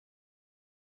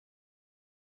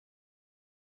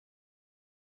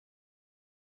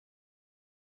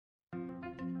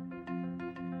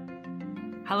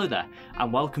Hello there,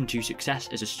 and welcome to Success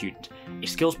as a Student, a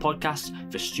skills podcast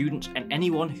for students and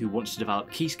anyone who wants to develop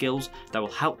key skills that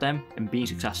will help them in being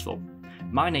successful.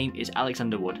 My name is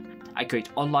Alexander Wood. I create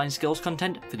online skills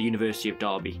content for the University of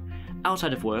Derby.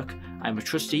 Outside of work, I am a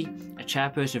trustee, a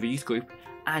chairperson of a youth group,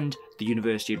 and the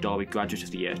University of Derby Graduate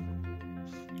of the Year.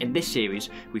 In this series,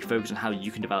 we focus on how you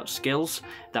can develop skills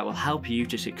that will help you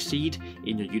to succeed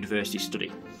in your university study,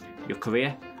 your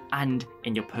career, and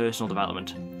in your personal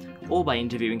development, all by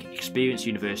interviewing experienced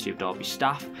University of Derby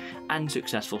staff and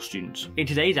successful students. In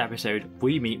today's episode,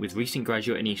 we meet with recent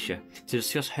graduate Anisha to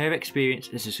discuss her experience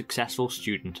as a successful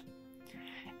student.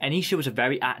 Anisha was a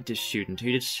very active student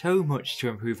who did so much to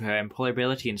improve her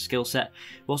employability and skill set,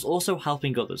 whilst also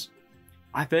helping others.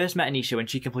 I first met Anisha when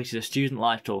she completed a student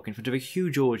live talk in front of a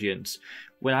huge audience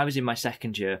when I was in my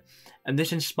second year, and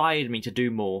this inspired me to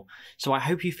do more, so I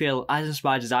hope you feel as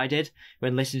inspired as I did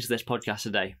when listening to this podcast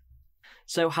today.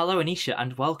 So hello Anisha,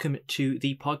 and welcome to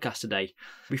the podcast today.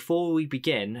 Before we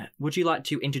begin, would you like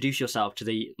to introduce yourself to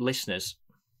the listeners?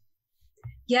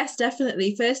 Yes,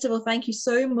 definitely. First of all, thank you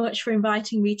so much for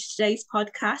inviting me to today's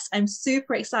podcast. I'm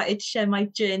super excited to share my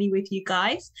journey with you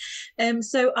guys.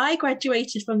 So I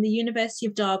graduated from the University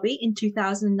of Derby in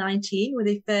 2019 with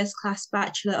a first-class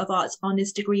Bachelor of Arts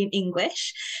Honours degree in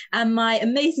English. And my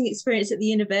amazing experience at the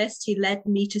university led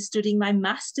me to studying my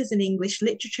Masters in English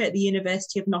Literature at the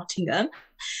University of Nottingham.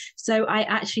 So I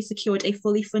actually secured a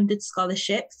fully funded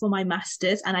scholarship for my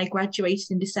Masters and I graduated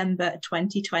in December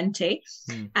 2020.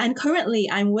 And currently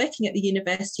I'm working at the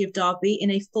University of Derby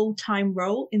in a full-time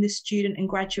role in the student and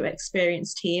graduate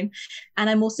experience team.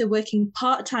 And I'm also working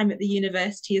part-time at the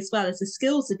university as well as a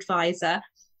skills advisor.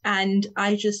 And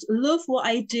I just love what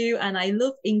I do and I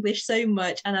love English so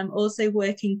much. And I'm also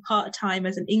working part-time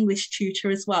as an English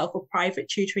tutor as well for private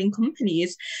tutoring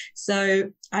companies. So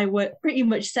I work pretty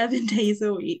much 7 days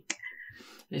a week.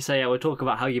 So yeah, we'll talk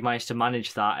about how you managed to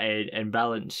manage that and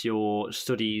balance your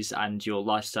studies and your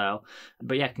lifestyle.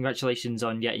 But yeah, congratulations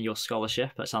on getting your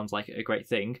scholarship. That sounds like a great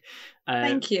thing.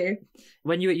 Thank you.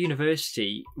 When you were at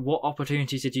university, what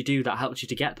opportunities did you do that helped you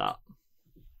to get that?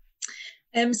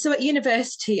 So at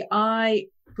university, I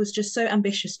was just so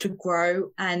ambitious to grow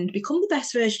and become the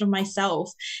best version of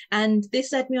myself. And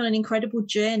this led me on an incredible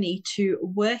journey to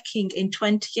working in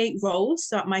 28 roles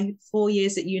throughout my 4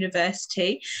 years at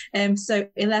university. So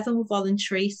 11 were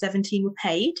voluntary, 17 were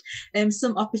paid.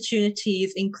 Some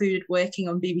opportunities included working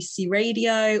on BBC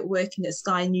Radio, working at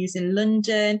Sky News in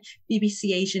London,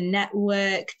 BBC Asian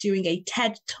Network, doing a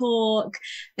TED Talk.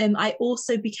 I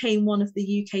also became one of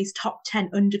the UK's top 10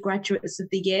 undergraduates of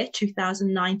the year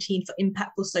 2019 for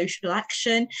impactful social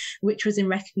action, which was in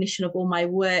recognition of all my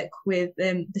work with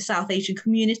the South Asian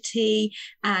community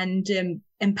and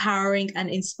empowering and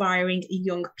inspiring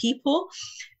young people.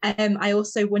 I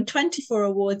also won 24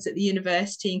 awards at the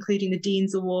university, including the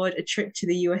Dean's Award, a trip to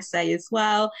the USA as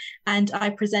well. And I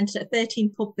presented at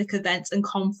 13 public events and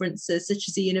conferences, such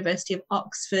as the University of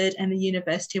Oxford and the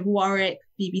University of Warwick,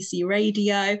 BBC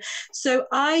Radio. So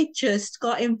I just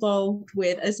got involved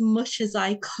with as much as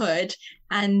I could.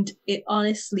 And it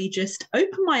honestly just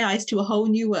opened my eyes to a whole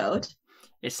new world.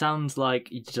 It sounds like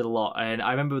you did a lot, and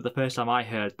I remember the first time I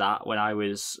heard that when I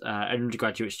was an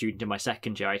undergraduate student in my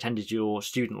second year. I attended your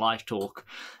student live talk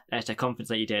at a conference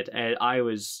that you did, and I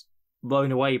was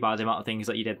blown away by the amount of things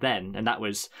that you did then, and that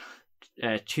was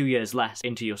 2 years less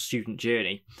into your student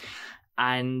journey.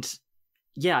 And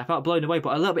yeah, I felt blown away,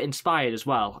 but a little bit inspired as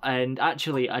well. And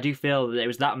actually, I do feel that it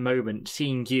was that moment,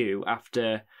 seeing you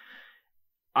after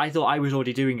I thought I was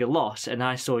already doing a lot, and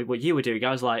I saw what you were doing.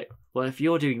 I was like, well, if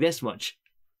you're doing this much,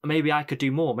 maybe I could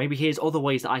do more. Maybe here's other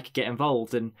ways that I could get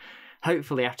involved. And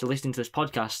hopefully after listening to this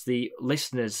podcast, the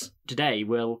listeners today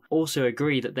will also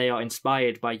agree that they are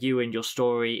inspired by you and your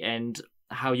story and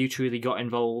how you truly got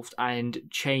involved and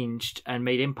changed and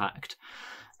made impact.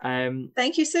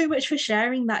 Thank you so much for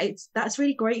sharing that. That's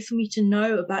really great for me to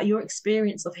know about your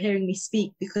experience of hearing me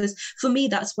speak, because for me,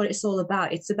 that's what it's all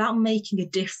about. It's about making a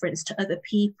difference to other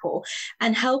people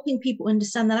and helping people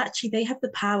understand that actually they have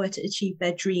the power to achieve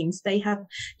their dreams. They have,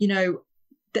 the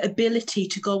ability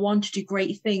to go on to do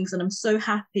great things. And I'm so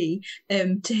happy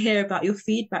to hear about your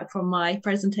feedback from my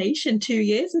presentation 2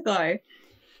 years ago.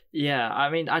 Yeah, I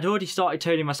mean, I'd already started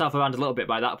turning myself around a little bit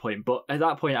by that point, but at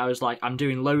that point I was like, I'm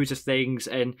doing loads of things,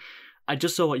 and I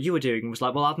just saw what you were doing and was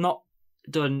like, well, I've not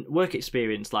done work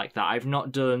experience like that. I've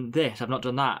not done this, I've not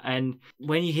done that. And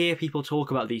when you hear people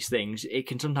talk about these things, it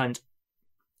can sometimes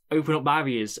open up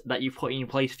barriers that you've put in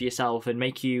place for yourself and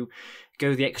make you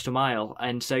go the extra mile.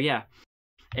 And so, yeah,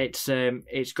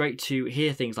 it's great to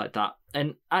hear things like that.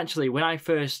 And actually, when I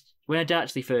first when I did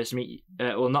actually first meet,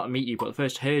 well, not meet you, but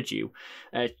first heard you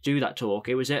do that talk,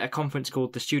 it was at a conference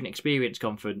called the Student Experience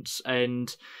Conference,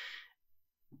 and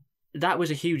that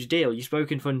was a huge deal. You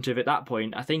spoke in front of, at that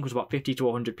point, I think it was about 50 to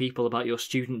 100 people about your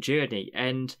student journey,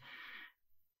 and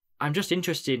I'm just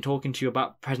interested in talking to you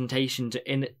about presentations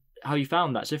and how you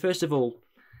found that. So first of all,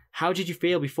 how did you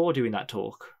feel before doing that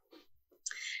talk?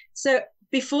 So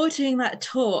before doing that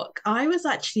talk, I was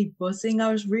actually buzzing.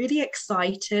 I was really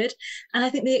excited. And I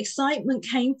think the excitement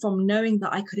came from knowing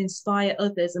that I could inspire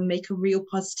others and make a real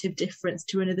positive difference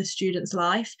to another student's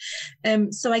life.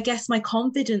 So I guess my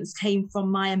confidence came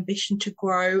from my ambition to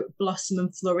grow, blossom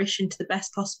and flourish into the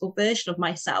best possible version of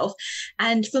myself.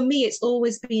 And for me, it's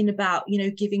always been about,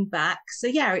 giving back. So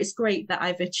yeah, it's great that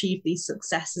I've achieved these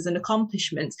successes and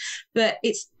accomplishments, but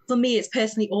for me, it's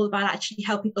personally all about actually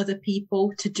helping other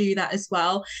people to do that as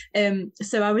well.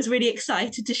 So I was really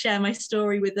excited to share my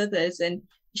story with others and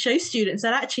show students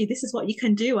that actually this is what you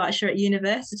can do whilst you're at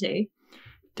university.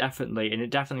 Definitely, and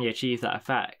it definitely achieved that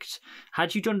effect.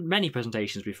 Had you done many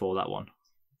presentations before that one?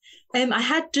 I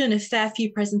had done a fair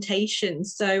few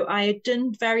presentations. So I had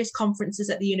done various conferences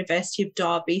at the University of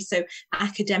Derby, so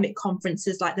academic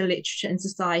conferences like the Literature and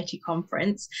Society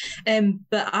Conference.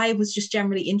 But I was just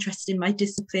generally interested in my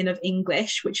discipline of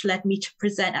English, which led me to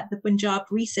present at the Punjab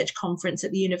Research Conference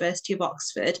at the University of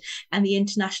Oxford and the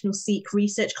International Sikh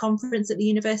Research Conference at the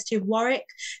University of Warwick.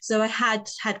 So I had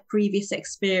previous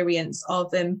experience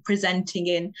of presenting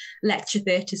in lecture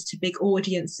theatres to big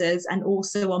audiences and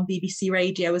also on BBC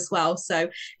Radio as well. So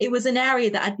it was an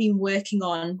area that I'd been working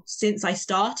on since I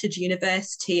started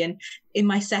university, and in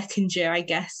my second year, I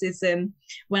guess, is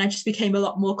when I just became a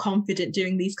lot more confident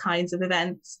doing these kinds of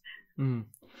events.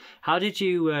 How did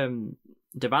you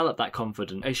develop that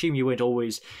confidence? I assume you weren't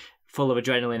always full of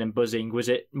adrenaline and buzzing. Was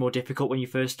it more difficult when you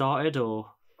first started,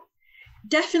 or?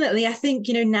 Definitely. I think,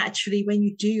 naturally when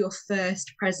you do your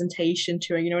first presentation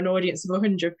to, an audience of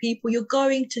 100 people, you're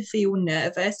going to feel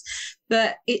nervous,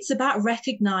 but it's about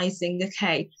recognizing,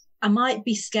 okay, I might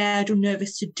be scared or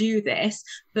nervous to do this,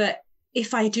 but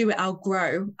if I do it, I'll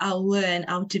grow, I'll learn,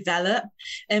 I'll develop.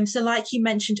 So like you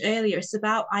mentioned earlier, it's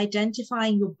about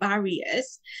identifying your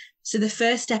barriers. So the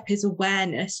first step is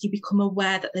awareness. You become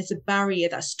aware that there's a barrier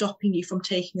that's stopping you from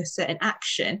taking a certain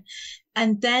action.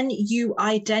 And then you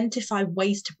identify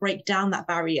ways to break down that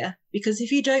barrier. Because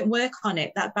if you don't work on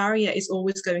it, that barrier is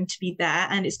always going to be there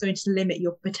and it's going to limit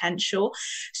your potential.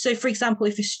 So for example,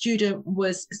 if a student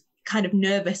was kind of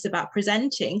nervous about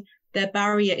presenting, their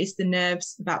barrier is the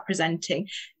nerves about presenting.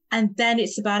 And then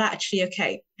it's about actually,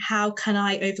 okay, how can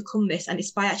I overcome this? And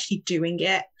it's by actually doing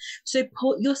it. So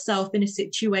put yourself in a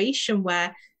situation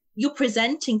where you're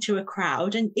presenting to a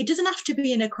crowd, and it doesn't have to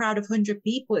be in a crowd of 100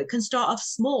 people. It can start off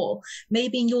small,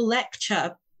 maybe in your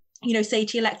lecture. Say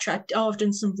to your lecturer, I've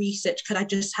done some research. Could I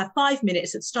just have 5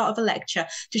 minutes at the start of a lecture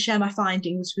to share my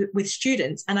findings with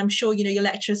students? And I'm sure, your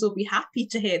lecturers will be happy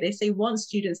to hear this. They want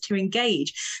students to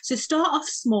engage. So start off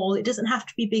small. It doesn't have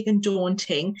to be big and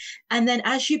daunting. And then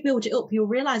as you build it up, you'll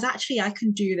realize, actually, I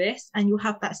can do this. And you'll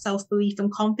have that self-belief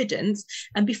and confidence.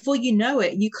 And before you know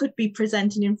it, you could be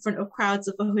presenting in front of crowds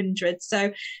of 100.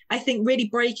 So I think really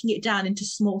breaking it down into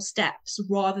small steps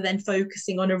rather than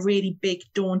focusing on a really big,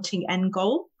 daunting end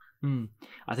goal.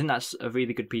 I think that's a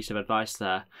really good piece of advice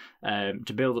there,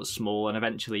 to build it small, and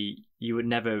eventually you would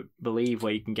never believe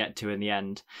where you can get to in the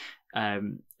end.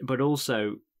 But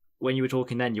also, when you were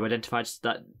talking then, you identified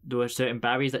that there were certain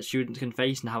barriers that students can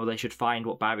face and how they should find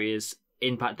what barriers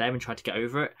impact them and try to get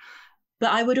over it.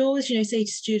 But I would always, say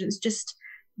to students, just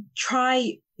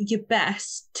try your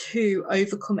best to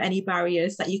overcome any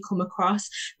barriers that you come across,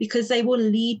 because they will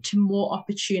lead to more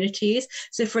opportunities.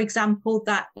 So for example,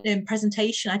 that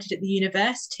presentation I did at the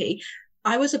university,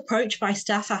 I was approached by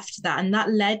staff after that, and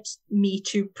that led me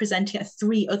to presenting at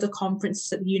 3 other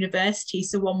conferences at the university.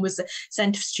 So one was the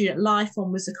Centre for Student Life,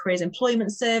 one was the Careers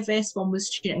Employment Service, one was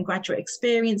Student and Graduate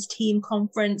Experience Team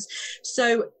Conference.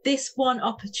 So this one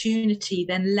opportunity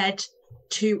then led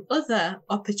to other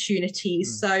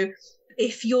opportunities. So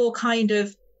if you're kind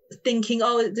of thinking,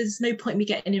 oh, there's no point in me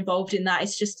getting involved in that,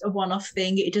 it's just a one-off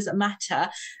thing, it doesn't matter,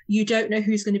 you don't know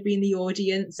who's going to be in the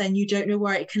audience and you don't know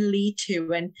where it can lead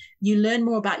to, and you learn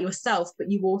more about yourself, but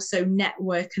you also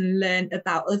network and learn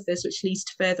about others, which leads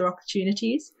to further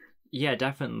opportunities. Yeah,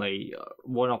 definitely.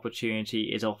 One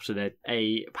opportunity is often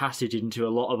a passage into a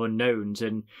lot of unknowns,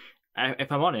 and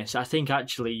if I'm honest, I think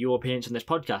actually your appearance on this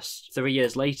podcast 3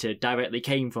 years later directly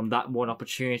came from that one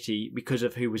opportunity because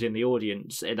of who was in the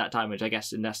audience at that time, which I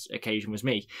guess in this occasion was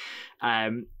me.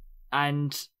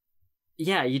 And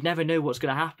yeah, you never know what's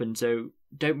going to happen. So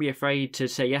don't be afraid to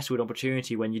say yes to an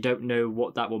opportunity when you don't know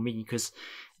what that will mean, because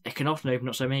it can often open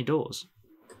up so many doors.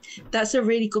 That's a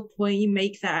really good point you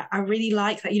make there. I really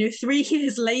like that. 3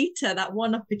 years later, that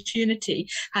one opportunity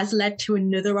has led to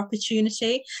another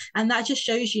opportunity. And that just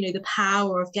shows, the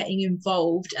power of getting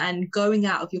involved and going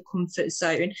out of your comfort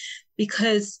zone,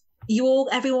 because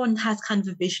everyone has kind of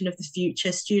a vision of the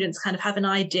future. Students kind of have an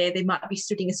idea. They might be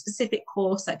studying a specific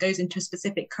course that goes into a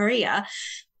specific career,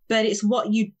 but it's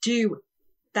what you do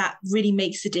that really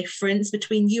makes a difference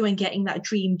between you and getting that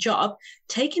dream job.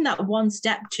 Taking that one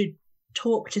step to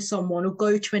talk to someone or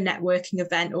go to a networking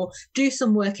event or do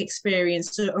some work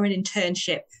experience or an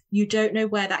internship, you don't know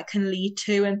where that can lead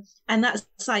to. And that's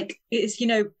like,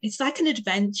 it's like an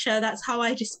adventure. That's how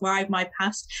I describe my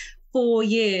past 4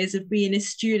 years of being a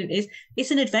student.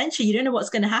 It's an adventure. You don't know what's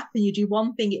going to happen. You do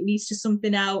one thing, it leads to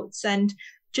something else, and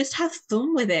just have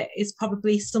fun with it is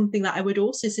probably something that I would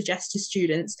also suggest to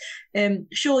students.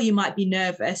 Sure, you might be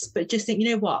nervous, but just think,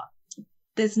 you know what?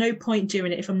 There's no point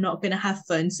doing it if I'm not going to have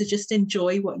fun. So just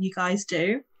enjoy what you guys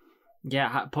do.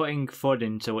 Yeah, putting fun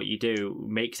into what you do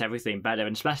makes everything better.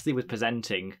 And especially with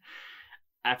presenting,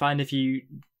 I find if you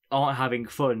aren't having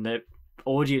fun, the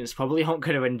audience probably aren't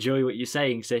going to enjoy what you're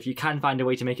saying. So if you can find a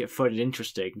way to make it fun and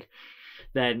interesting,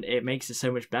 then it makes it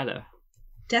so much better.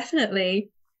 Definitely.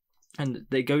 And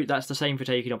that's the same for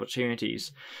taking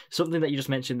opportunities. Something that you just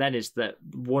mentioned then is that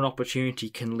one opportunity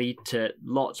can lead to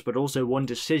lots, but also one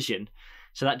decision.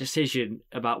 So that decision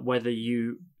about whether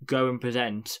you go and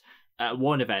present at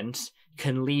one event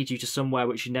can lead you to somewhere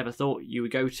which you never thought you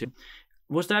would go to.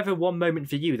 Was there ever one moment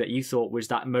for you that you thought was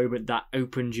that moment that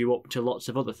opened you up to lots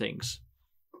of other things?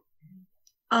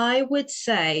 I would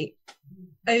say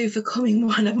overcoming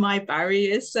one of my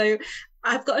barriers. So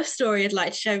I've got a story I'd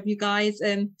like to share with you guys.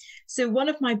 So one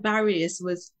of my barriers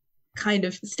was kind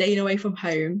of staying away from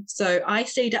home. So I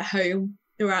stayed at home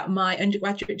throughout my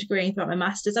undergraduate degree and throughout my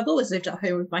master's. I've always lived at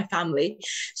home with my family.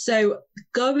 So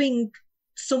going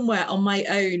somewhere on my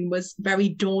own was very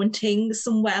daunting,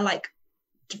 somewhere like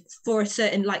for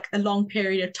a long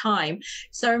period of time.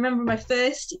 So I remember my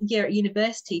first year at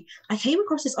university, I came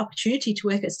across this opportunity to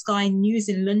work at Sky News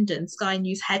in London, Sky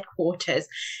News headquarters.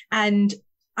 And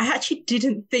I actually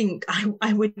didn't think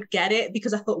I would get it,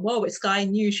 because I thought, whoa, it's Sky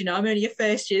News, I'm only a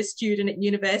first year student at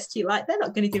university, like they're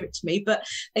not going to give it to me. But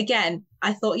again,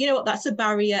 I thought, you know what, that's a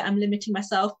barrier. I'm limiting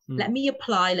myself. Let me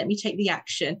apply, let me take the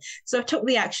action. So I took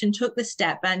the action, took the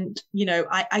step, and,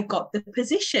 I got the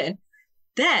position.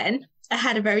 Then I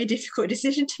had a very difficult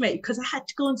decision to make, because I had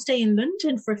to go and stay in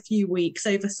London for a few weeks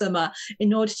over summer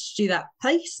in order to do that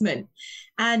placement.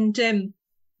 And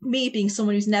me being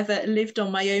someone who's never lived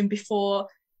on my own before,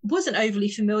 wasn't overly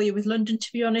familiar with London, to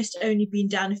be honest, only been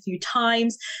down a few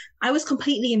times. I was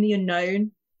completely in the unknown.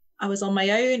 I was on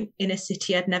my own in a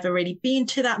city I'd never really been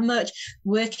to that much,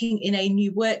 working in a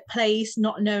new workplace,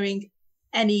 not knowing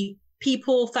any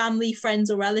people, family,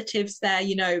 friends or relatives there.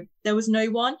 There was no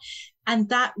one. And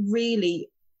that really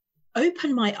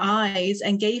opened my eyes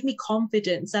and gave me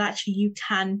confidence that actually you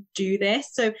can do this.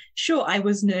 So sure, I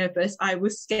was nervous, I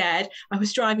was scared. I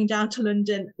was driving down to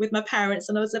London with my parents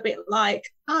and I was a bit like,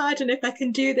 I don't know if I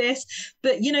can do this.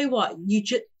 But you know what? You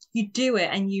do it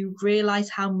and you realize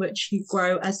how much you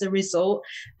grow as a result.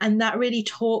 And that really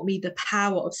taught me the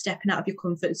power of stepping out of your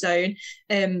comfort zone.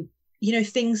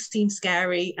 Things seem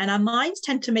scary and our minds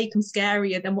tend to make them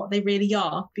scarier than what they really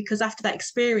are, because after that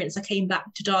experience, I came back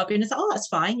to Derby and I was like, oh, that's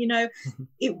fine.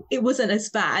 It wasn't as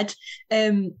bad.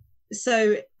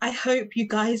 So I hope you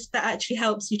guys, that actually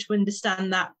helps you to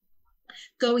understand that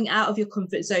going out of your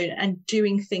comfort zone and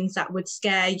doing things that would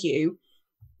scare you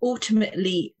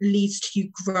ultimately leads to you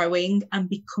growing and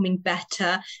becoming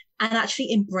better, and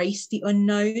actually embrace the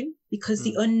unknown, because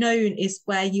the unknown is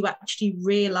where you actually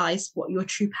realize what your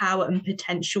true power and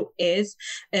potential is.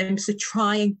 So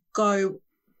try and go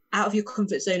out of your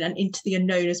comfort zone and into the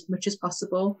unknown as much as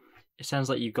possible. It sounds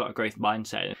like you've got a growth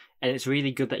mindset, and it's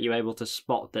really good that you're able to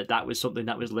spot that was something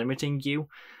that was limiting you.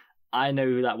 I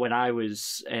know that when I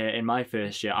was in my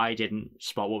first year, I didn't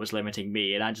spot what was limiting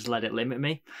me, and I just let it limit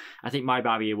me. I think my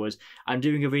barrier was, I'm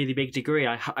doing a really big degree.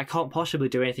 I can't possibly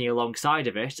do anything alongside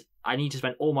of it. I need to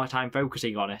spend all my time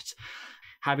focusing on it.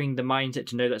 Having the mindset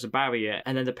to know that's a barrier,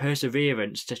 and then the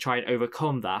perseverance to try and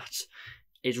overcome that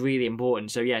is really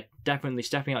important. So yeah, definitely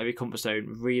stepping out of your comfort zone,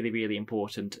 really, really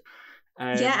important.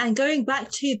 And going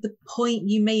back to the point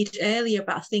you made earlier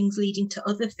about things leading to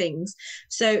other things.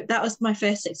 So that was my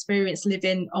first experience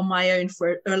living on my own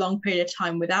for a long period of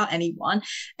time without anyone.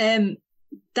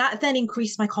 That then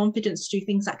increased my confidence to do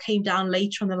things that came down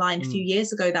later on the line a few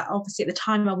years ago that obviously at the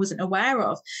time I wasn't aware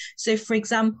of. So for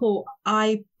example,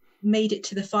 I made it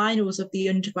to the finals of the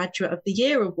Undergraduate of the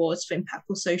Year Awards for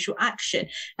Impactful Social Action.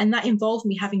 And that involved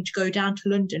me having to go down to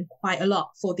London quite a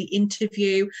lot for the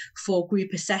interview, for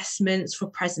group assessments, for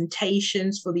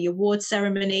presentations, for the award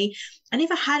ceremony. And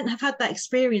if I hadn't have had that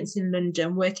experience in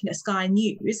London working at Sky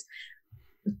News,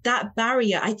 that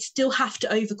barrier, I'd still have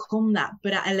to overcome that,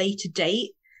 but at a later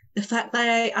date. The fact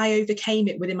that I overcame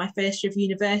it within my first year of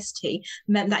university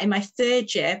meant that in my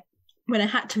third year, when I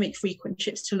had to make frequent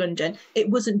trips to London, it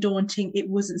wasn't daunting, it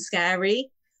wasn't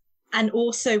scary. And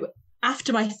also,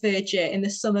 after my third year, in the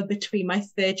summer between my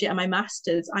third year and my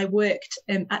master's, I worked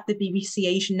at the BBC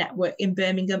Asian Network in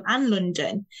Birmingham and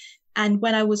London. And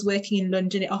when I was working in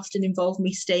London, it often involved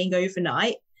me staying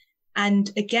overnight.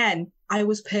 And again, I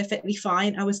was perfectly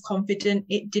fine. I was confident.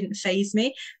 It didn't faze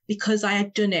me because I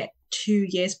had done it 2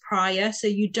 years prior. So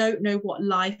you don't know what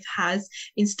life has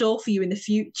in store for you in the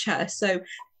future. So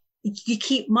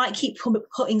you might keep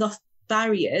putting off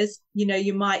barriers.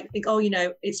 You might think, oh,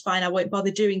 it's fine, I won't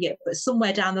bother doing it. But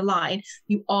somewhere down the line,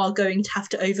 you are going to have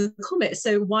to overcome it.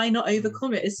 So why not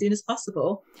overcome it as soon as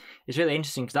possible? It's really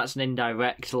interesting because that's an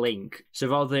indirect link. So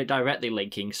rather than directly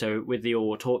linking, so with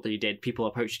your talk that you did, people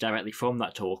approached you directly from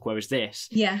that talk, whereas this,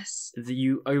 yes,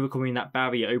 you overcoming that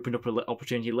barrier opened up an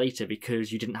opportunity later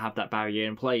because you didn't have that barrier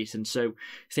in place. And so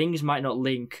things might not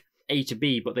link A to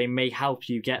B, but they may help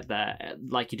you get there,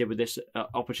 like you did with this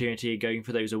opportunity going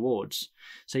for those awards.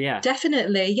 So yeah,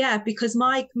 definitely, yeah, because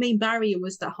my main barrier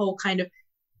was that whole kind of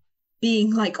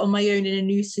being like on my own in a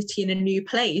new city, in a new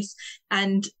place.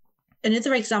 And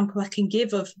another example I can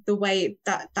give of the way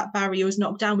that barrier was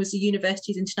knocked down was the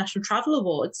university's International Travel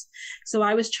Awards. So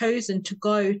I was chosen to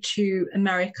go to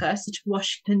America, so to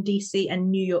Washington, D.C.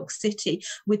 and New York City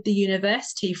with the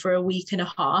university for a week and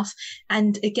a half.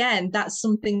 And again, that's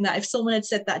something that if someone had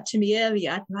said that to me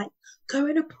earlier, I'd be like,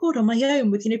 going abroad on my own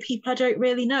with, people I don't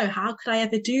really know. How could I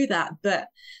ever do that? But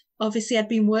obviously I'd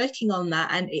been working on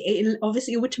that, and it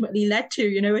obviously ultimately led to,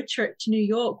 a trip to New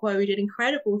York where we did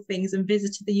incredible things and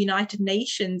visited the United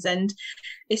Nations. And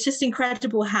it's just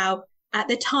incredible how at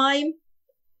the time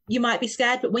you might be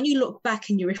scared, but when you look back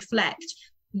and you reflect,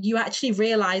 you actually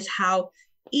realize how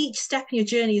each step in your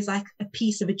journey is like a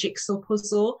piece of a jigsaw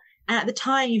puzzle. And at the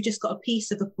time, you've just got a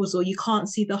piece of the puzzle. You can't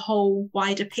see the whole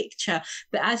wider picture.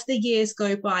 But as the years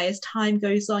go by, as time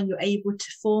goes on, you're able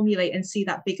to formulate and see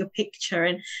that bigger picture.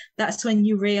 And that's when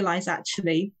you realize,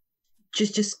 actually,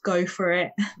 just go for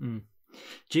it. Mm.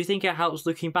 Do you think it helps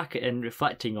looking back and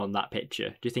reflecting on that picture?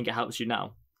 Do you think it helps you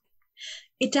now?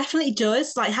 It definitely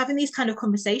does. Like having these kind of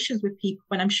conversations with people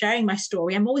when I'm sharing my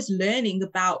story, I'm always learning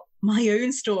about my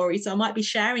own story. So I might be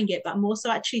sharing it, but I'm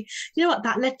also actually,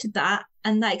 that led to that.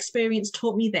 And that experience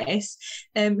taught me this.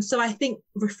 So I think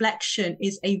reflection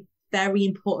is a very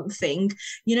important thing.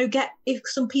 If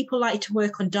some people like to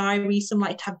work on diaries, some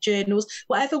like to have journals,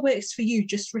 whatever works for you,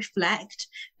 just reflect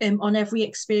on every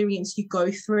experience you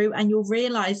go through, and you'll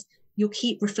realize you'll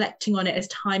keep reflecting on it as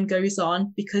time goes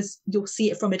on because you'll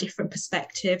see it from a different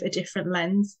perspective, a different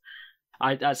lens.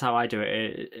 That's how I do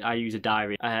it. I use a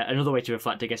diary. Another way to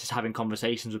reflect, I guess, is having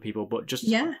conversations with people, but just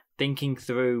thinking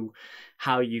through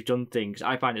how you've done things.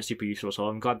 I find it super useful. So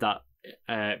I'm glad that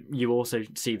you also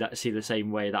see the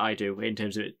same way that I do in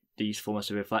terms of the usefulness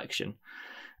of reflection.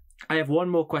 I have one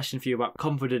more question for you about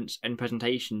confidence in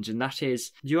presentations, and that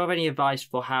is, do you have any advice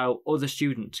for how other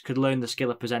students could learn the skill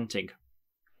of presenting?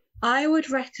 I would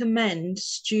recommend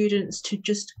students to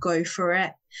just go for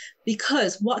it,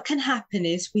 because what can happen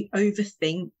is we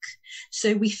overthink.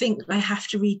 So we think, I have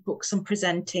to read books on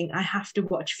presenting, I have to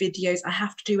watch videos, I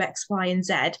have to do X, Y, and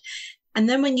Z. And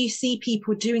then when you see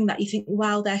people doing that, you think,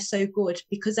 wow, they're so good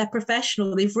because they're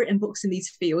professional. They've written books in these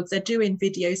fields. They're doing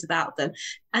videos about them.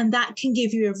 And that can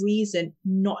give you a reason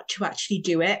not to actually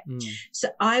do it. So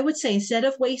I would say, instead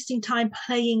of wasting time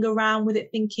playing around with it,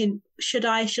 thinking, should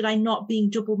I not, being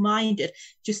double-minded,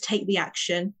 just take the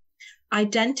action.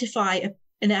 Identify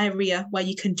an area where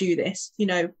you can do this.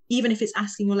 Even if it's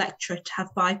asking your lecturer to have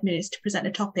 5 minutes to present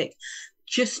a topic,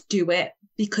 just do it,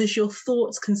 because your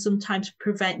thoughts can sometimes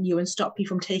prevent you and stop you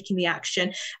from taking the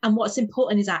action. And what's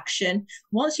important is action.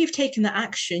 Once you've taken the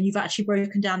action, you've actually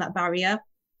broken down that barrier.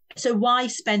 So why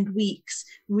spend weeks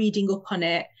reading up on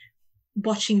it,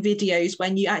 watching videos,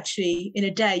 when you actually, in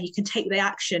a day, you can take the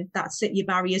action? That's it, your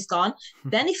barrier's gone.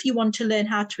 Then if you want to learn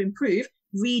how to improve,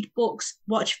 read books,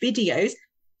 watch videos,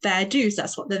 fair dues,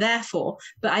 that's what they're there for.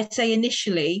 But I'd say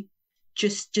initially,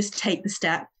 just take the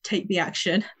step, take the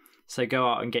action. So go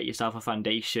out and get yourself a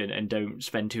foundation and don't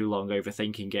spend too long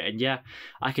overthinking it. And yeah,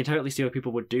 I can totally see why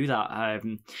people would do that.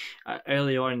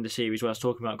 Earlier on in the series, where I was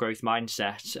talking about growth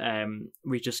mindset,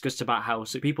 we discussed about how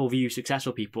people view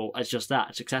successful people as just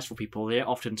that, successful people. They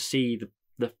often see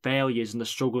the failures and the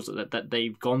struggles that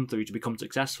they've gone through to become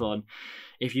successful. And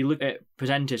if you look at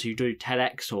presenters who do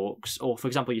TEDx talks, or for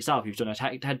example yourself, you've done a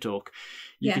TED talk,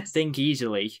 you could think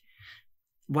easily,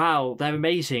 wow, they're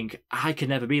amazing. I could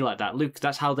never be like that. Look,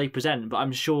 that's how they present, but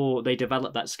I'm sure they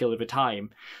develop that skill over time.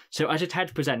 So as a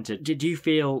TED presenter, did you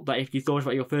feel that if you thought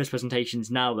about your first presentations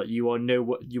now that you were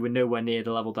nowhere near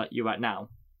the level that you're at now?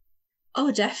 Oh,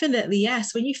 definitely,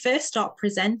 yes. When you first start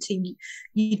presenting,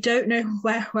 you don't know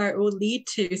where it will lead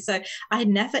to. So I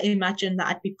never imagined that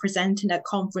I'd be presenting at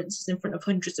conferences in front of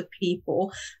hundreds of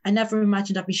people. I never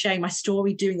imagined I'd be sharing my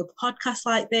story, doing a podcast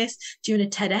like this, doing a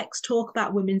TEDx talk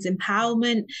about women's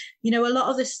empowerment. You know, a lot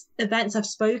of the events I've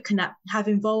spoken at have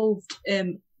involved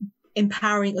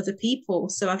empowering other people.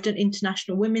 So I've done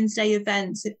International Women's Day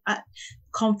events at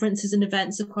conferences and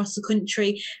events across the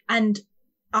country. And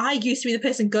I used to be the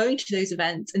person going to those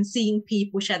events and seeing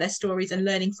people share their stories and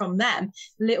learning from them.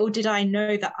 Little did I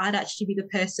know that I'd actually be the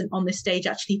person on the stage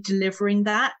actually delivering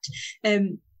that.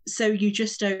 So you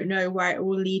just don't know where it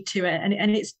will lead to. And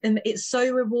it's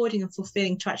so rewarding and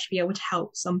fulfilling to actually be able to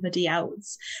help somebody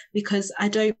else, because I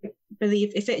don't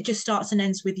believe if it just starts and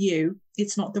ends with you,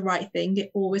 it's not the right thing. It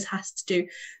always has to do,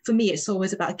 for me, it's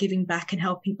always about giving back and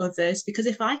helping others, because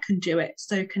if I can do it,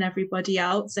 so can everybody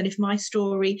else. And if my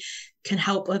story can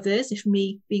help others, if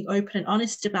me being open and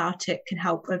honest about it can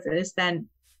help others, then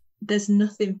there's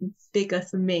nothing bigger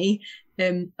for me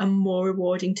and more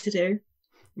rewarding to do.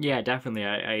 Yeah, definitely.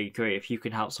 I agree. If you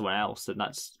can help someone else, then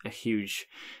that's a huge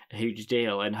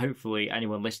deal. And hopefully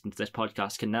anyone listening to this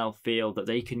podcast can now feel that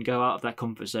they can go out of their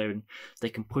comfort zone, they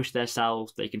can push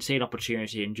themselves, they can see an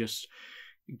opportunity and just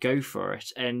go for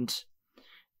it and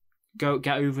get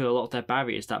over a lot of their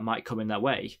barriers that might come in their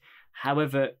way.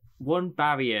 However, one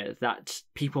barrier that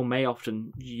people may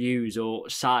often use or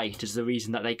cite as the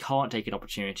reason that they can't take an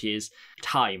opportunity is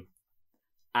time.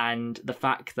 And the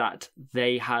fact that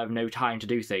they have no time to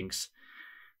do things.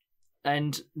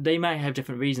 And they might have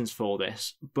different reasons for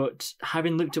this, but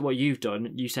having looked at what you've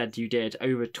done, you said you did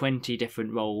over 20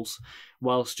 different roles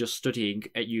whilst just studying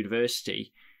at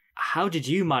university. How did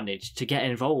you manage to get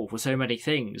involved with so many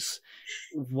things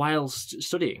whilst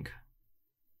studying?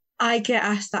 I get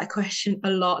asked that question a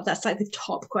lot. That's like the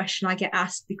top question I get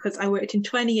asked, because I worked in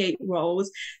 28 roles,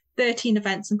 13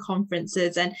 events and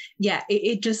conferences. And yeah,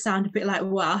 it does sound a bit like,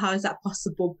 wow, how is that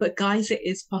possible? But guys, it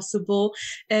is possible.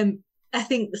 I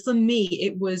think for me,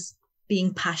 it was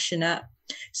being passionate.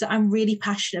 So I'm really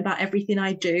passionate about everything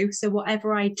I do. So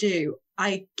whatever I do,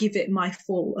 I give it my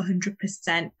full 100%,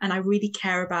 and I really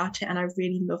care about it and I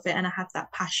really love it and I have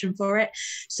that passion for it.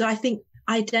 So I think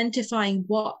identifying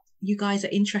what you guys are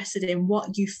interested in,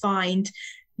 what you find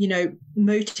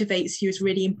motivates you is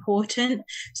really important.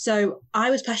 So I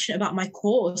was passionate about my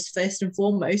course first and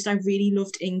foremost. I really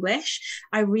loved English.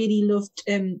 I really loved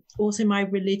also my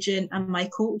religion and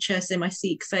my culture, so my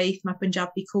Sikh faith, my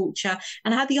Punjabi culture,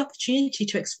 and I had the opportunity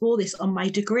to explore this on my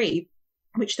degree,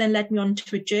 which then led me on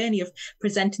to a journey of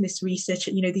presenting this research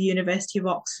at, the University of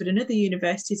Oxford and other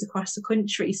universities across the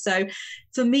country. So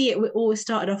for me, it always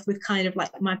started off with kind of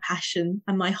like my passion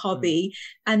and my hobby,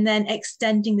 and then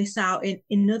extending this out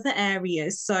in other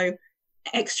areas. So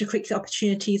extracurricular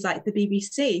opportunities like the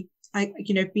BBC.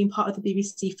 Being part of the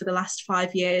BBC for the last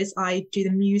 5 years, I do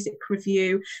the music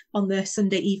review on the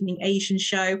Sunday evening Asian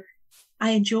show.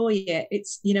 I enjoy it.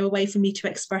 It's, a way for me to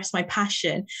express my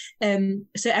passion.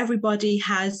 So everybody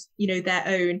has, their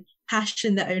own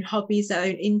passion, their own hobbies, their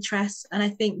own interests. And I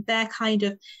think they're kind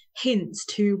of hints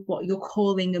to what your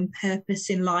calling and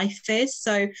purpose in life is.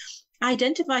 So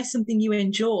identify something you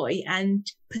enjoy and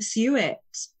pursue it.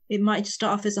 It might just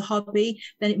start off as a hobby,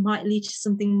 then it might lead to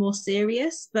something more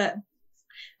serious. But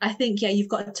I think, you've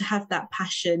got to have that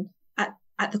passion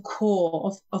at the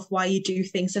core of why you do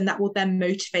things, and that will then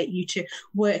motivate you to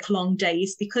work long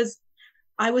days. Because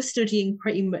I was studying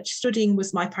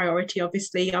was my priority.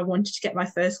 Obviously, I wanted to get my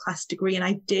first class degree, and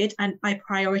I did, and I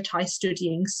prioritized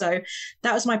studying. So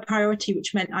that was my priority,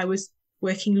 which meant I was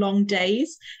working long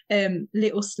days,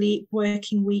 little sleep,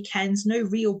 working weekends, no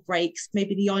real breaks,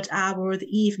 maybe the odd hour or the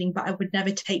evening, but I would never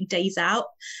take days out.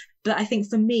 But I think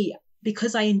for me,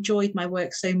 because I enjoyed my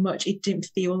work so much, it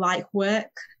didn't feel like work.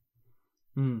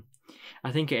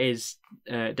 I think it is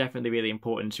definitely really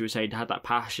important, as you were saying, to have that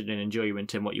passion and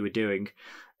enjoyment in what you were doing.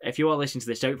 If you are listening to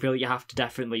this, don't feel you have to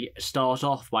definitely start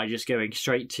off by just going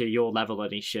straight to your level,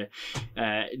 Anisha.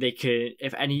 They can,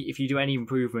 if you do any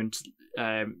improvement,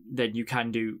 then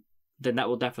that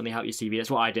will definitely help your CV.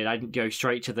 That's what I did. I didn't go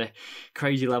straight to the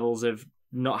crazy levels of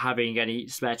not having any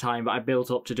spare time, but I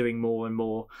built up to doing more and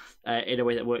more in a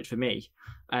way that worked for me.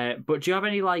 But do you have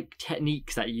any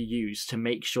techniques that you use to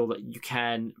make sure that you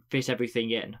can fit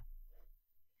everything in?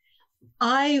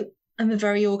 I am a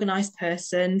very organized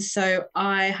person, so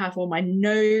I have all my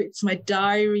notes, my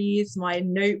diaries, my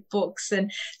notebooks,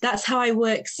 and that's how I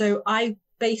work. So I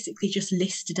basically just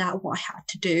listed out what I had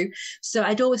to do. So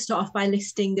I'd always start off by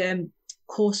listing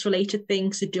course related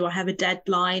things. So do I have a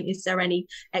deadline? Is there any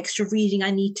extra reading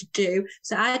I need to do?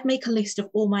 So I'd make a list of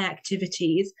all my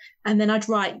activities, and then I'd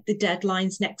write the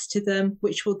deadlines next to them,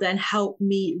 which will then help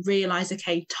me realize,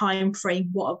 okay, time frame,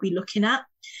 what are we looking at?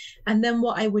 And then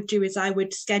what I would do is I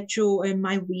would schedule in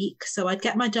my week. So I'd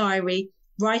get my diary,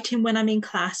 write in when I'm in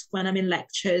class, when I'm in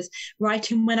lectures,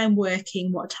 write in when I'm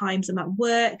working, what times I'm at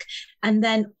work, and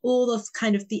then all of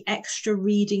kind of the extra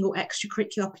reading or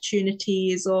extracurricular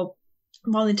opportunities or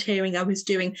volunteering I was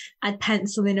doing, I'd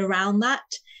pencil in around that.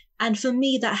 And for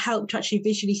me, that helped to actually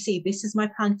visually see, this is my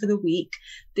plan for the week.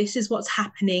 This is what's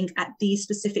happening at these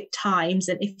specific times.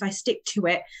 And if I stick to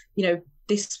it,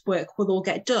 this work will all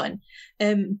get done.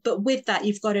 But with that,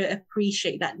 you've got to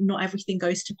appreciate that not everything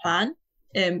goes to plan.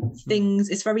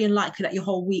 It's very unlikely that your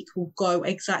whole week will go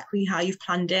exactly how you've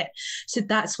planned it. So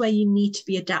that's where you need to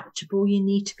be adaptable. You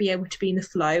need to be able to be in the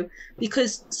flow,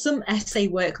 because some essay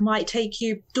work might take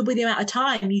you double the amount of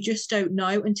time. You just don't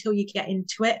know until you get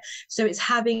into it. So it's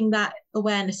having that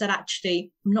awareness that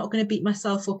actually I'm not going to beat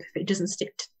myself up if it doesn't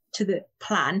stick to the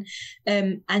plan,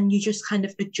 and you just kind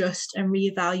of adjust and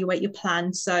reevaluate your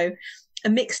plan. So a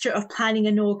mixture of planning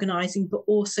and organizing, but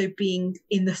also being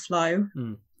in the flow.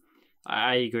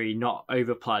 I agree. Not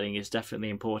over planning is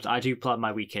definitely important. I do plan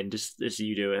my weekend just as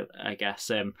you do it, I guess.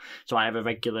 So I have a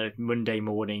regular Monday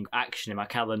morning action in my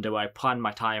calendar where I plan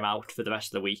my time out for the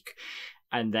rest of the week,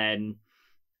 and then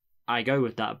I go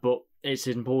with that. But it's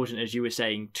important, as you were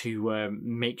saying, to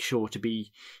make sure to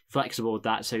be flexible with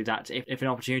that, so that if an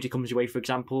opportunity comes your way, for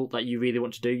example, that you really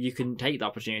want to do, you can take the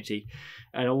opportunity,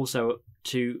 and also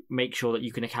to make sure that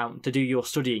you can account to do your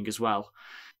studying as well.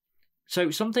 So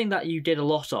something that you did a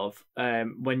lot of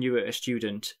when you were a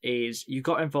student is you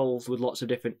got involved with lots of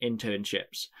different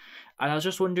internships. And I was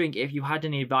just wondering if you had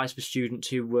any advice for students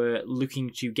who were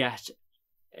looking to get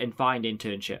and find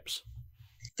internships.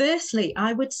 Firstly,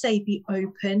 I would say be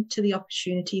open to the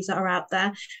opportunities that are out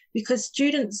there, because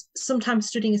students sometimes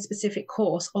studying a specific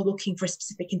course are looking for a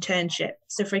specific internship.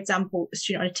 So, for example, a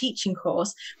student on a teaching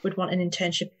course would want an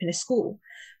internship in a school.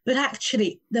 But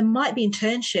actually, there might be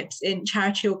internships in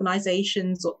charity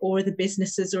organisations or the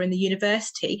businesses or in the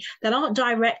university that aren't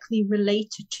directly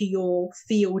related to your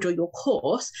field or your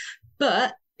course,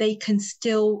 but they can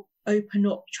still open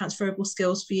up transferable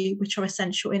skills for you, which are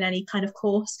essential in any kind of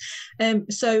course.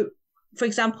 So, for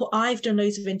example, I've done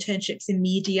loads of internships in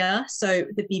media, so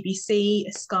the BBC,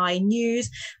 Sky News.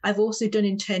 I've also done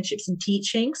internships in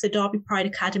teaching, so Derby Pride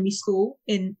Academy School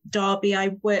in Derby.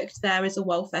 I worked there as a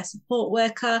welfare support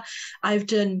worker. I've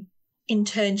done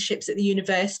internships at the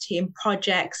university in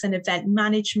projects and event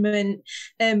management.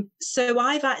 So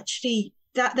I've actually,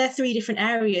 they're three different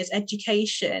areas: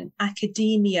 education,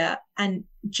 academia, and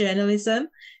journalism.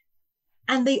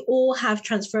 And they all have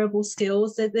transferable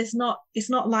skills. It's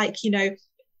not like,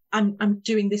 I'm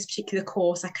doing this particular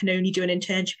course, I can only do an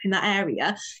internship in that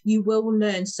area. You will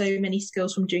learn so many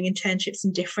skills from doing internships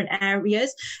in different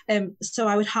areas. So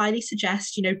I would highly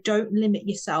suggest, don't limit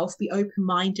yourself, be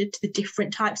open-minded to the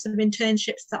different types of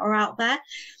internships that are out there.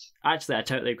 Actually, I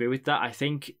totally agree with that. I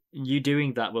think you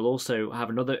doing that will also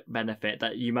have another benefit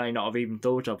that you may not have even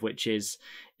thought of, which is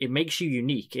it makes you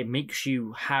unique. It makes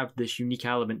you have this unique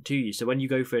element to you. So when you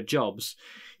go for jobs,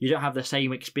 you don't have the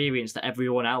same experience that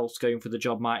everyone else going for the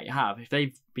job might have. If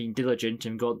they've been diligent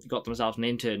and got themselves an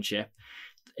internship,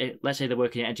 let's say they're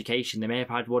working in education, they may have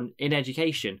had one in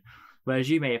education, whereas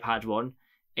you may have had one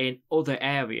in other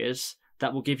areas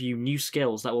that will give you new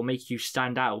skills that will make you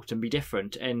stand out and be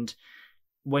different. And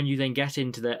when you then get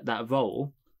into that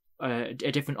role, a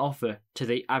different offer to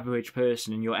the average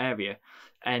person in your area.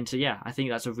 And so, yeah, I think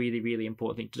that's a really, really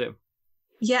important thing to do.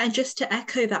 Yeah, and just to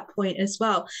echo that point as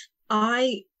well,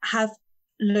 I have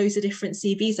loads of different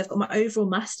CVs. I've got my overall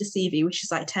master CV, which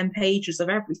is like 10 pages of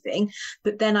everything.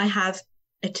 But then I have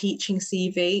a teaching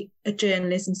CV, a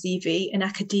journalism CV, an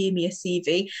academia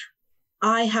CV.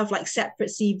 I have like separate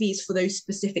CVs for those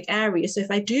specific areas. So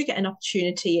if I do get an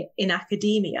opportunity in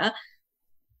academia,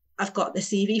 I've got the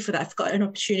CV for that. I've got an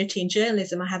opportunity in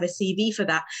journalism, I have a CV for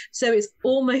that. So it's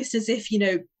almost as if,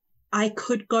 I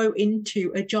could go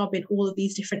into a job in all of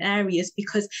these different areas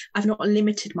because I've not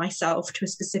limited myself to a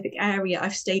specific area.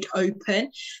 I've stayed open.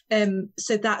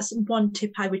 So that's one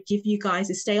tip I would give you guys,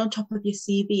 is stay on top of your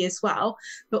CV as well.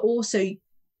 But also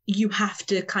you have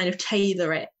to kind of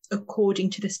tailor it according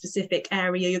to the specific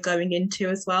area you're going into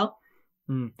as well.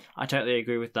 I totally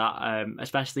agree with that,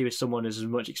 especially with someone as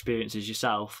much experience as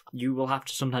yourself. You will have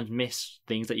to sometimes miss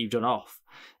things that you've done off,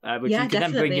 which you can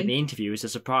then bring in the interview as a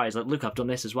surprise. Like, look, I've done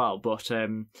this as well. But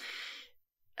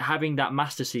having that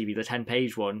master CV, the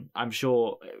 10-page one, I'm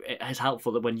sure it is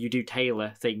helpful that when you do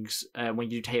tailor things,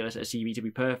 when you do tailor a CV to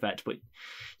be perfect. But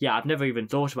yeah, I've never even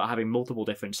thought about having multiple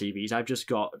different CVs. I've just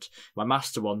got my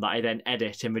master one that I then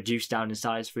edit and reduce down in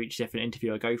size for each different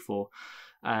interview I go for.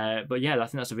 But yeah, I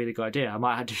think that's a really good idea. I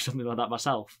might have to do something like that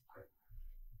myself.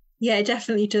 Yeah, it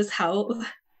definitely does help.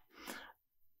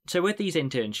 So with these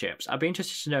internships, I'd be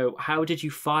interested to know, how did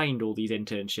you find all these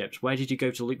internships? Where did you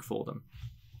go to look for them?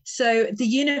 So the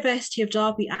University of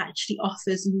Derby actually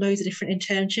offers loads of different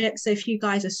internships. So if you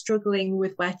guys are struggling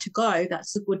with where to go,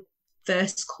 that's a good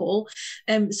first call.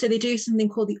 So they do something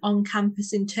called the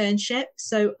on-campus internship.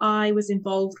 So I was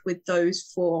involved with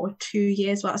those for 2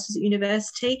 years whilst I was at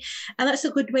university. And that's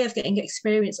a good way of getting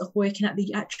experience of working at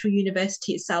the actual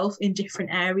university itself in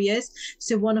different areas.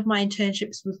 So one of my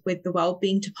internships was with the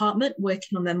wellbeing department,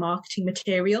 working on their marketing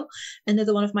material.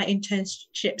 Another one of my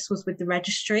internships was with the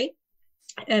registry.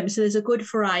 So there's a good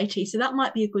variety. So that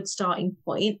might be a good starting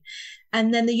point.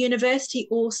 And then the university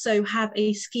also have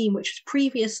a scheme which was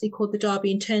previously called the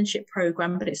Derby Internship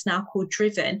Programme, but it's now called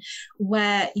Driven,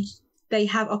 where they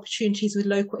have opportunities with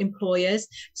local employers.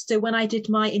 So when I did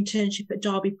my internship at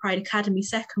Derby Pride Academy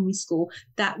Secondary School,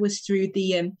 that was through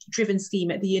the Driven scheme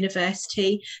at the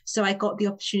university. So I got the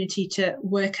opportunity to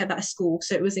work at that school.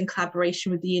 So it was in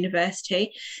collaboration with the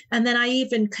university. And then I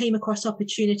even came across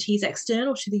opportunities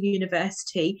external to the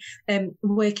university,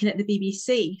 working at the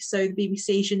BBC. So the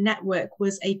BBC Asian Network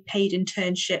was a paid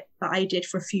internship that I did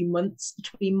for a few months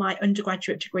between my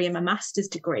undergraduate degree and my master's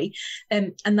degree.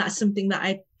 And that's something that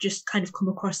I just kind of come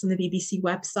across on the BBC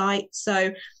website.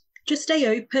 So just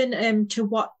stay open to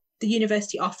what the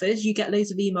university offers. You get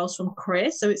loads of emails from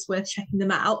careers, so it's worth checking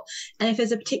them out. And if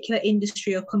there's a particular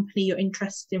industry or company you're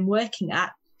interested in working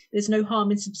at, there's no harm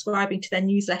in subscribing to their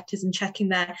newsletters and checking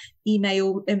their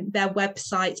email, their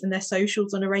websites and their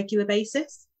socials on a regular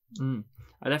basis.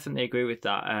 I definitely agree with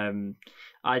that.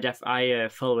 I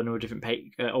follow a number of different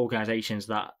organisations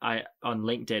that on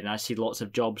LinkedIn, and I see lots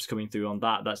of jobs coming through on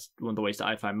that. That's one of the ways that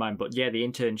I find mine. But yeah, the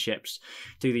internships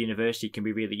through the university can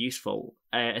be really useful,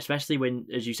 especially when,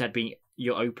 as you said,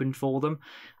 you're open for them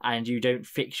and you don't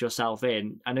fix yourself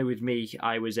in. I know with me,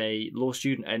 I was a law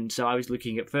student, and so I was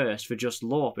looking at first for just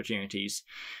law opportunities,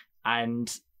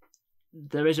 and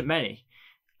there isn't many.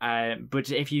 But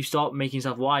if you start making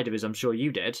yourself wider, as I'm sure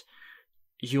you did,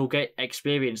 you'll get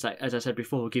experience that, as I said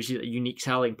before, gives you a unique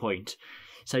selling point.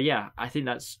 So yeah, I think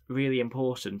that's really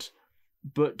important.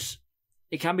 But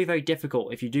it can be very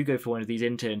difficult if you do go for one of these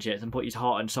internships and put your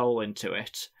heart and soul into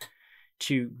it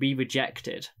to be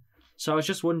rejected. So I was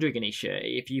just wondering, Anisha,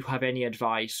 if you have any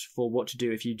advice for what to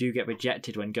do if you do get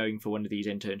rejected when going for one of these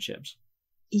internships.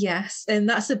 Yes, and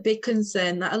that's a big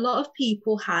concern that a lot of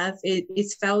people have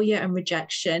is failure and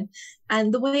rejection.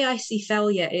 And the way I see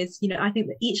failure is, I think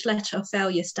that each letter of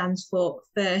failure stands for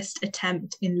first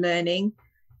attempt in learning.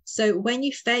 So when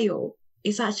you fail,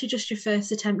 it's actually just your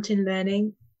first attempt in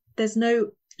learning. There's no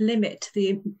limit to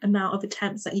the amount of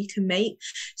attempts that you can make.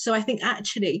 So I think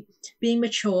actually being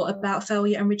mature about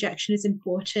failure and rejection is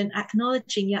important,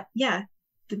 acknowledging, that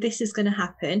this is going to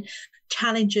happen.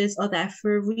 Challenges are there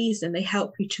for a reason. They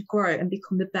help you to grow and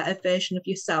become the better version of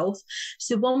yourself.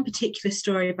 So one particular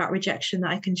story about rejection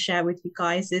that I can share with you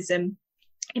guys is in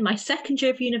my second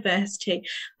year of university,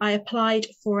 I applied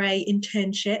for a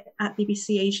internship at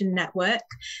BBC Asian Network.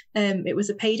 It was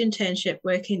a paid internship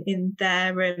working in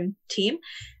their team,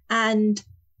 and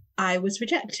I was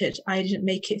rejected. I didn't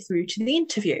make it through to the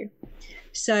interview.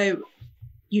 So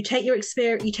you take the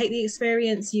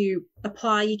experience, you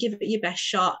apply, you give it your best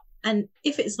shot. And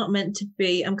if it's not meant to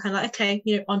be, I'm kind of like,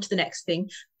 okay, on to the next thing.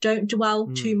 Don't dwell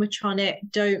too much on it.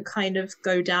 Don't kind of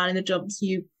go down in the dumps.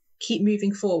 You keep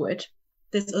moving forward.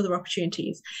 There's other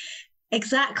opportunities.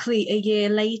 Exactly a year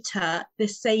later, the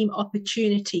same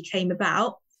opportunity came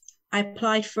about. I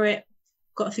applied for it,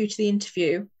 got through to the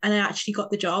interview, and I actually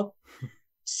got the job.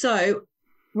 So,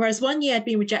 whereas 1 year I'd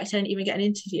been rejected and didn't even get an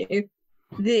interview,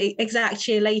 the exact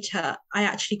year later, I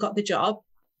actually got the job.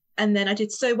 And then I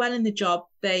did so well in the job,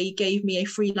 they gave me a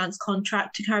freelance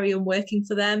contract to carry on working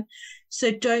for them.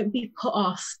 So don't be put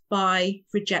off by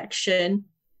rejection.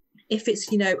 If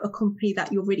it's, a company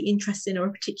that you're really interested in or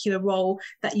a particular role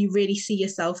that you really see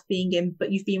yourself being in,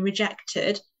 but you've been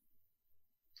rejected,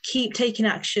 keep taking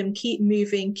action, keep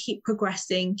moving, keep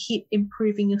progressing, keep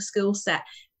improving your skill set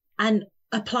and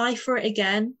apply for it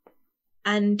again.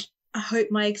 And I hope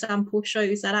my example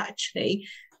shows that actually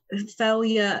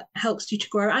failure helps you to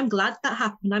grow. I'm glad that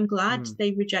happened. I'm glad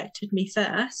they rejected me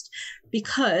first,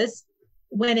 because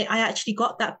when I actually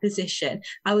got that position,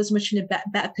 I was much in a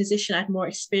better position. I had more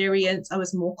experience. I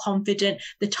was more confident.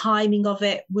 The timing of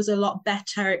it was a lot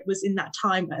better. It was in that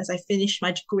time as I finished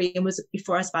my degree and was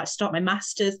before I was about to start my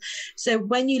master's. So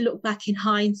when you look back in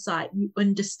hindsight, you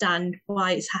understand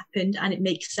why it's happened and it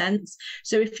makes sense.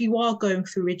 So if you are going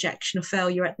through rejection or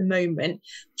failure at the moment,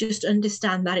 just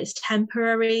understand that it's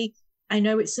temporary. I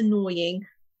know it's annoying,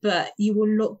 but you will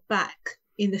look back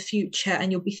in the future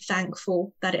and you'll be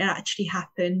thankful that it actually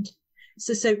happened.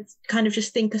 So kind of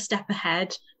just think a step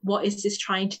ahead. What is this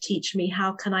trying to teach me?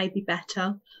 How can I be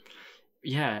better?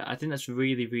 Yeah, I think that's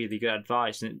really, really good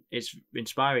advice, and it's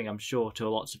inspiring, I'm sure, to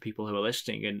lots of people who are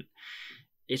listening. And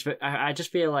I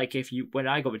just feel like when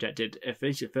I got rejected,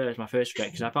 my first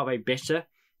rejection, I felt very bitter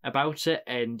about it,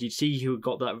 and you could see who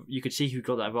got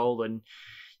that role, and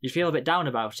you feel a bit down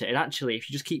about it. And actually, if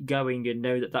you just keep going and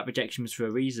know that rejection was for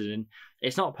a reason, and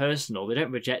it's not personal, they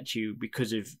don't reject you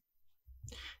because of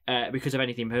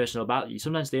anything personal about you.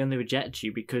 Sometimes they only reject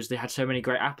you because they had so many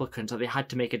great applicants that they had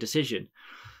to make a decision.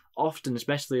 Often,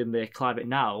 especially in the climate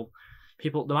now,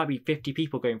 there might be 50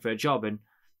 people going for a job, and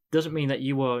doesn't mean that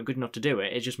you weren't good enough to do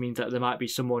it. It just means that there might be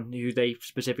someone who they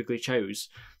specifically chose.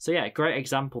 So yeah, great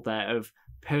example there of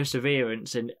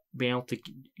perseverance and being able to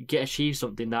achieve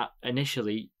something that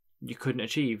initially you couldn't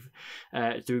achieve,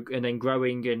 and then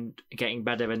growing and getting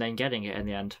better and then getting it in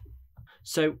the end.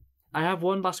 So I have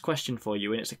one last question for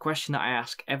you, and it's a question that I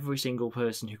ask every single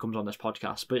person who comes on this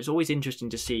podcast, but it's always interesting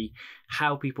to see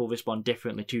how people respond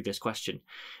differently to this question.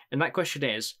 And that question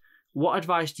is, what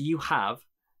advice do you have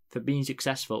for being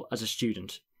successful as a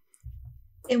student?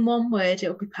 In one word,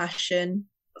 it'll be passion.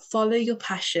 Follow your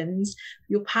passions.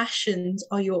 Your passions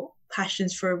are your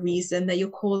passions for a reason. They're your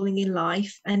calling in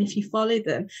life. And if you follow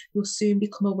them, you'll soon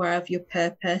become aware of your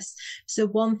purpose. So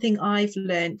one thing I've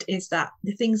learned is that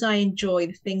the things I enjoy,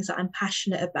 the things that I'm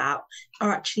passionate about,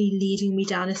 are actually leading me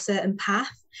down a certain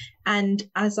path. And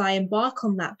as I embark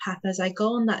on that path, as I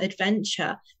go on that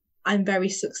adventure, I'm very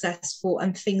successful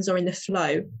and things are in the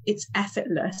flow. It's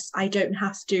effortless. I don't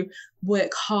have to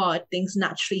work hard. Things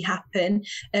naturally happen.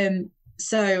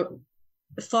 So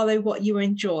follow what you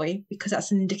enjoy, because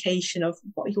that's an indication of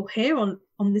what you're here on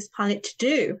this planet to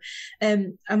do.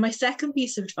 And my second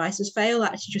piece of advice is fail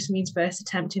actually just means first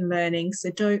attempt in learning.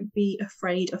 So don't be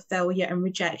afraid of failure and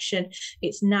rejection.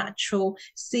 It's natural.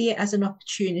 See it as an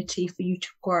opportunity for you to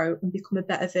grow and become a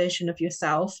better version of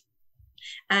yourself.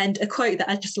 And a quote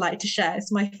that I just like to share,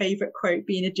 it's my favorite quote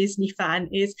being a Disney fan,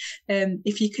 is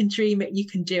if you can dream it, you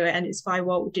can do it. And it's by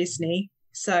Walt Disney.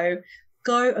 So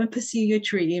go and pursue your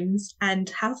dreams and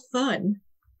have fun.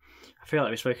 I feel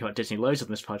like we've spoken about Disney loads on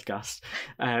this podcast.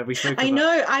 I've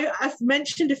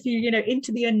mentioned a few,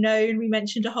 Into the Unknown. We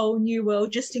mentioned A Whole New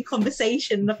World just in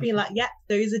conversation. I feel like,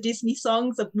 those are Disney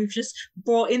songs that we've just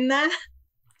brought in there.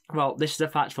 Well, this is a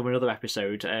fact from another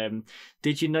episode.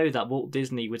 Did you know that Walt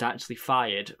Disney was actually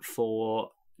fired for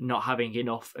not having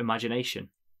enough imagination?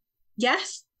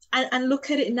 Yes. And look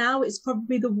at it now. It's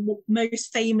probably the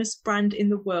most famous brand in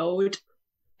the world.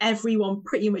 Everyone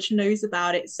pretty much knows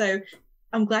about it. So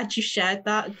I'm glad you shared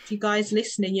that. If you guys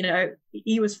listening,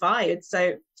 he was fired.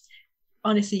 So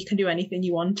honestly, you can do anything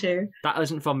you want to. That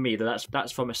isn't from me, though.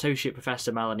 That's from Associate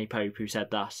Professor Melanie Pope, who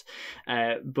said that.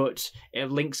 But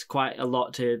it links quite a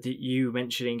lot to you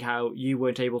mentioning how you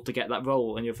weren't able to get that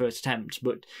role in your first attempt,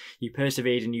 but you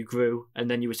persevered and you grew, and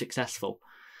then you were successful.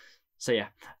 So yeah,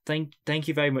 thank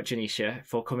you very much, Anisha,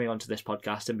 for coming onto this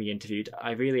podcast and being interviewed.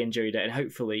 I really enjoyed it, and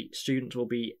hopefully students will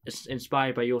be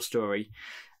inspired by your story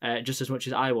just as much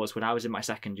as I was when I was in my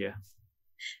second year.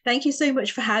 Thank you so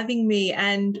much for having me,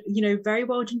 and very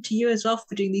well done to you as well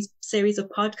for doing these series of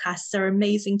podcasts. They're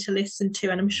amazing to listen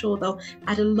to, and I'm sure they'll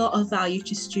add a lot of value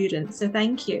to students. So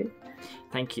thank you.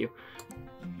 Thank you.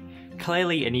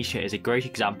 Clearly, Anisha is a great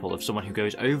example of someone who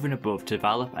goes over and above to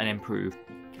develop and improve.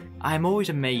 I am always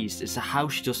amazed as to how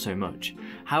she does so much.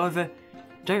 However,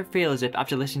 don't feel as if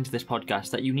after listening to this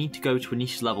podcast that you need to go to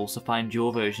Anisha's levels to find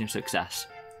your version of success.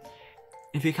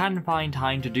 If you can find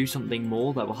time to do something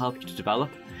more that will help you to develop,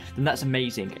 then that's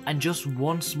amazing, and just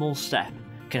one small step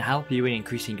can help you in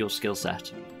increasing your skill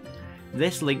set.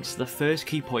 This links to the first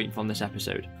key point from this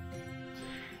episode.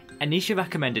 Anisha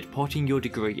recommended putting your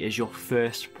degree as your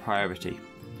first priority.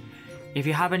 If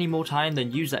you have any more time,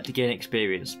 then use that to gain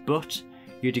experience, but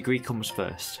your degree comes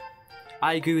first.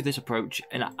 I agree with this approach,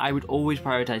 and I would always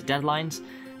prioritise deadlines,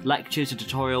 lectures and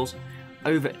tutorials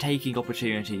over taking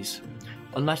opportunities,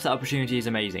 unless that opportunity is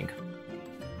amazing.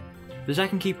 The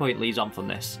second key point leads on from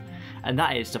this, and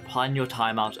that is to plan your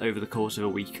time out over the course of a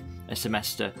week, a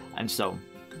semester, and so on.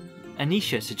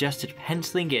 Anisha suggested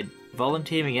penciling in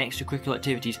volunteering and extracurricular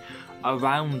activities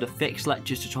around the fixed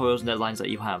lectures, tutorials and deadlines that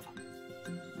you have.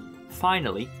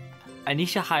 Finally,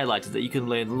 Anisha highlighted that you can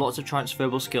learn lots of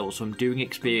transferable skills from doing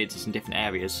experiences in different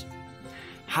areas.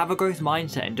 Have a growth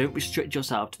mindset and don't restrict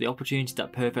yourself to the opportunities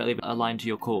that perfectly align to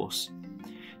your course.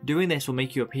 Doing this will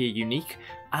make you appear unique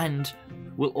and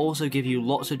will also give you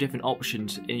lots of different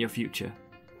options in your future.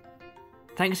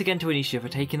 Thanks again to Anisha for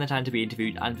taking the time to be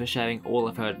interviewed and for sharing all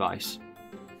of her advice.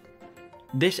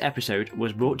 This episode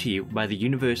was brought to you by the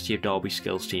University of Derby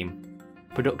Skills team.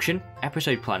 Production,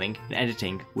 episode planning and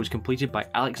editing was completed by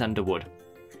Alexander Wood.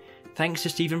 Thanks to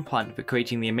Stephen Plant for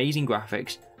creating the amazing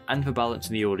graphics and for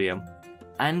balancing the audio,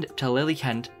 and to Lily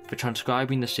Kent for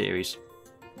transcribing the series.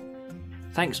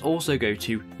 Thanks also go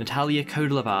to Natalia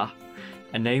Kodelavar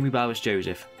and Naomi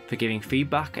Bowers-Joseph for giving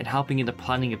feedback and helping in the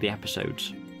planning of the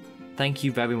episodes. Thank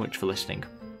you very much for listening.